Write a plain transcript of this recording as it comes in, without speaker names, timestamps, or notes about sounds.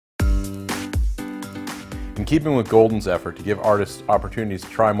In keeping with Golden's effort to give artists opportunities to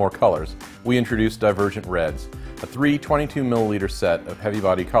try more colors, we introduced Divergent Reds, a 22 milliliter set of heavy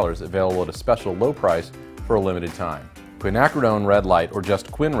body colors available at a special low price for a limited time. Quinacridone Red Light, or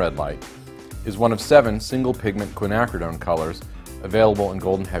just Quin Red Light, is one of 7 single pigment quinacridone colors available in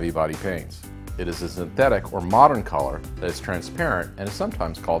Golden heavy body paints. It is a synthetic or modern color that is transparent and is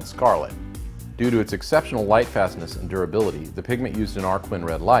sometimes called scarlet. Due to its exceptional light fastness and durability, the pigment used in our Quin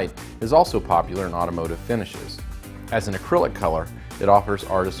Red Light is also popular in automotive finishes. As an acrylic color, it offers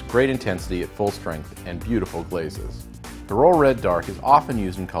artists great intensity at full strength and beautiful glazes. Pyrrole Red Dark is often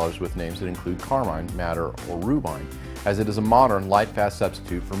used in colors with names that include carmine, madder, or rubine, as it is a modern, light-fast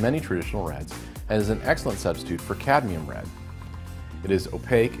substitute for many traditional reds and is an excellent substitute for cadmium red. It is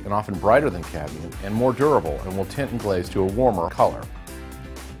opaque and often brighter than cadmium and more durable and will tint and glaze to a warmer color.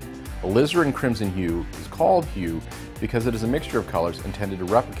 Alizarin Crimson Hue is called Hue because it is a mixture of colors intended to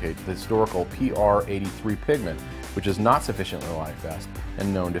replicate the historical PR83 pigment, which is not sufficiently light-fast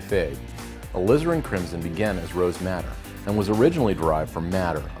and known to fade. Alizarin Crimson began as rose madder and was originally derived from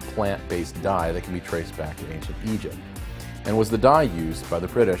madder, a plant-based dye that can be traced back to ancient Egypt, and was the dye used by the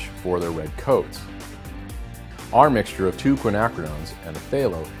British for their red coats. Our mixture of 2 quinacridones and a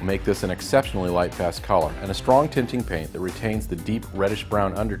phthalo will make this an exceptionally light-fast color and a strong tinting paint that retains the deep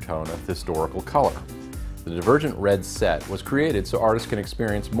reddish-brown undertone of the historical color. The Divergent Red set was created so artists can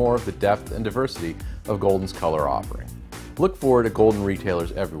experience more of the depth and diversity of Golden's color offering. Look forward to Golden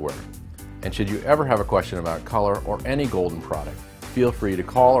retailers everywhere. And should you ever have a question about color or any Golden product, feel free to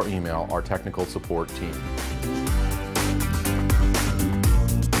call or email our technical support team.